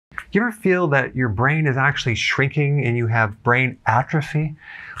You ever feel that your brain is actually shrinking and you have brain atrophy?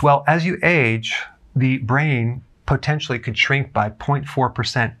 Well, as you age, the brain potentially could shrink by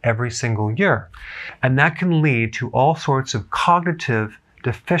 0.4% every single year. And that can lead to all sorts of cognitive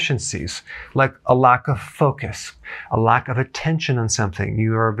deficiencies, like a lack of focus, a lack of attention on something.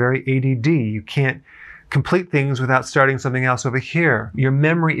 You are very ADD. You can't complete things without starting something else over here. Your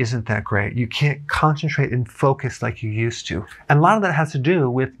memory isn't that great. You can't concentrate and focus like you used to. And a lot of that has to do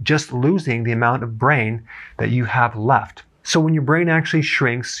with just losing the amount of brain that you have left. So when your brain actually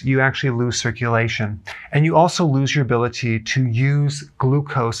shrinks, you actually lose circulation. And you also lose your ability to use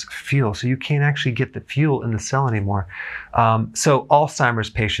glucose fuel. So you can't actually get the fuel in the cell anymore. So Alzheimer's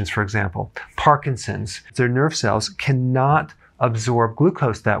patients, for example, Parkinson's, their nerve cells cannot absorb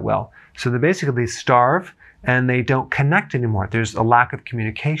glucose that well. So they starve and they don't connect anymore. There's a lack of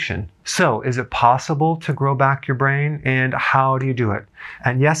communication. So is it possible to grow back your brain? And how do you do it?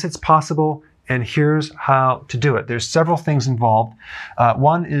 And yes, it's possible. And here's how to do it. There's several things involved.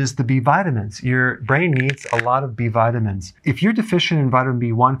 One is the B vitamins. Your brain needs a lot of B vitamins. If you're deficient in vitamin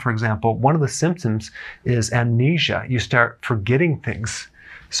B1, for example, one of the symptoms is amnesia. You start forgetting things.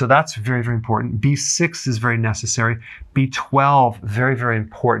 So that's very, very important. B6 is very necessary. B12, very, very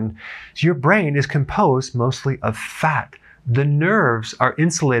important. So your brain is composed mostly of fat. The nerves are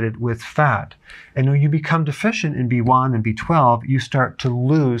insulated with fat. And when you become deficient in B1 and B12, you start to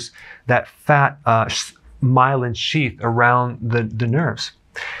lose that fat myelin sheath around the nerves.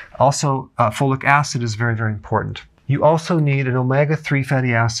 Also, folic acid is very, very important. You also need an omega-3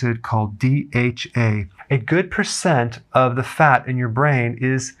 fatty acid called DHA. A good percent of the fat in your brain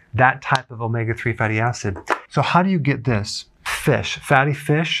is that type of omega-3 fatty acid. So how do you get this? Fish, fatty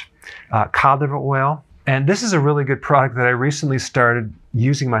fish, cod liver oil. And this is a really good product that I recently started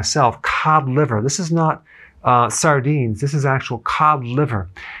using myself, cod liver. This is not sardines. This is actual cod liver.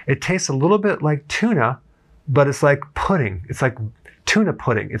 It tastes a little bit like tuna, but it's like pudding. It's like tuna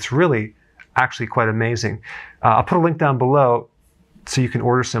pudding. It's really actually quite amazing. I'll put a link down below so you can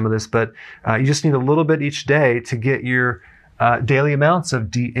order some of this, but you just need a little bit each day to get your daily amounts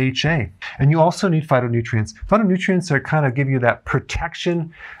of DHA. And you also need phytonutrients. Phytonutrients are kind of give you that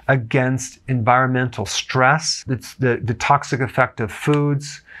protection against environmental stress. It's the toxic effect of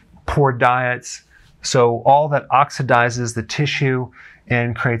foods, poor diets. So all that oxidizes the tissue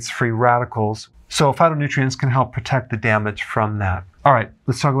and creates free radicals. So phytonutrients can help protect the damage from that. All right,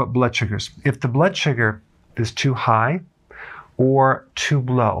 let's talk about blood sugars. If the blood sugar is too high or too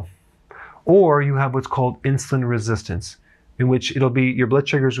low, or you have what's called insulin resistance, in which your blood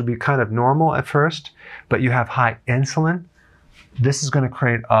sugars will be kind of normal at first, but you have high insulin, this is going to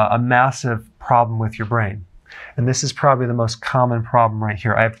create a massive problem with your brain. And this is probably the most common problem right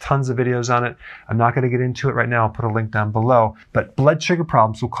here. I have tons of videos on it. I'm not going to get into it right now. I'll put a link down below. But blood sugar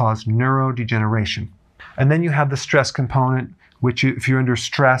problems will cause neurodegeneration. And then you have the stress component, which if you're under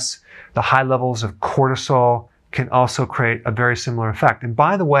stress, the high levels of cortisol can also create a very similar effect. And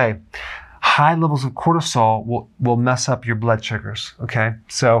by the way, high levels of cortisol will mess up your blood sugars, okay?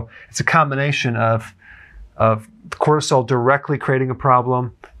 So it's a combination of cortisol directly creating a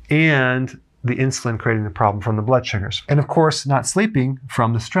problem and the insulin creating the problem from the blood sugars. And of course, not sleeping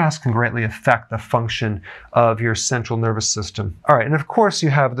from the stress can greatly affect the function of your central nervous system. All right, and of course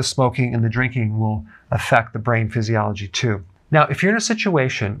you have the smoking and the drinking will affect the brain physiology too. Now, if you're in a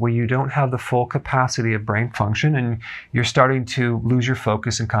situation where you don't have the full capacity of brain function and you're starting to lose your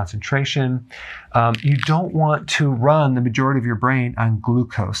focus and concentration, you don't want to run the majority of your brain on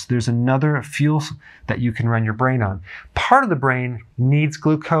glucose. There's another fuel that you can run your brain on. Part of the brain needs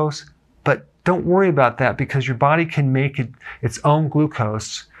glucose, but don't worry about that because your body can make its own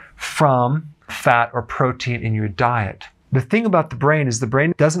glucose from fat or protein in your diet. The thing about the brain is the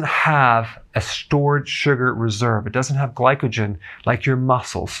brain doesn't have a stored sugar reserve. It doesn't have glycogen like your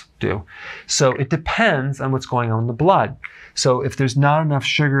muscles do. So it depends on what's going on in the blood. So if there's not enough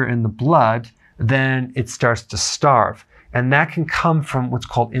sugar in the blood, then it starts to starve. And that can come from what's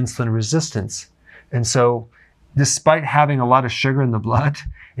called insulin resistance. And so despite having a lot of sugar in the blood,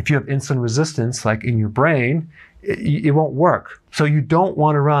 if you have insulin resistance, like in your brain, it won't work. So you don't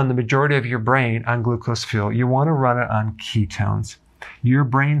want to run the majority of your brain on glucose fuel. You want to run it on ketones. Your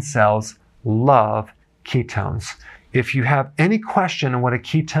brain cells love ketones. If you have any question on what a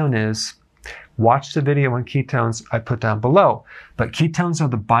ketone is, watch the video on ketones I put down below. But ketones are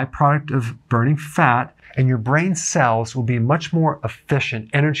the byproduct of burning fat, and your brain cells will be much more efficient,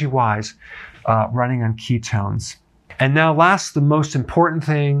 energy-wise, running on ketones. And now last, the most important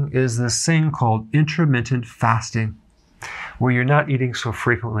thing is this thing called intermittent fasting, where you're not eating so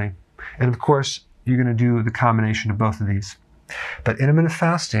frequently. And of course, you're going to do the combination of both of these. But intermittent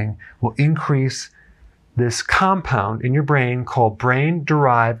fasting will increase this compound in your brain called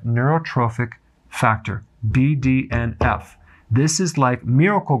brain-derived neurotrophic factor, BDNF. This is like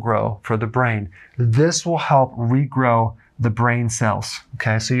Miracle-Gro for the brain. This will help regrow the brain cells.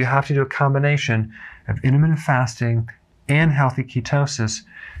 Okay, so you have to do a combination of intermittent fasting and healthy ketosis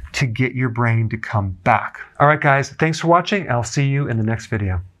to get your brain to come back. All right, guys, thanks for watching. I'll see you in the next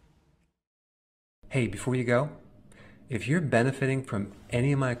video. Hey, before you go, if you're benefiting from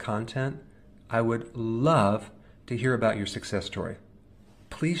any of my content, I would love to hear about your success story.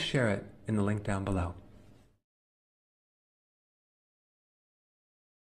 Please share it in the link down below.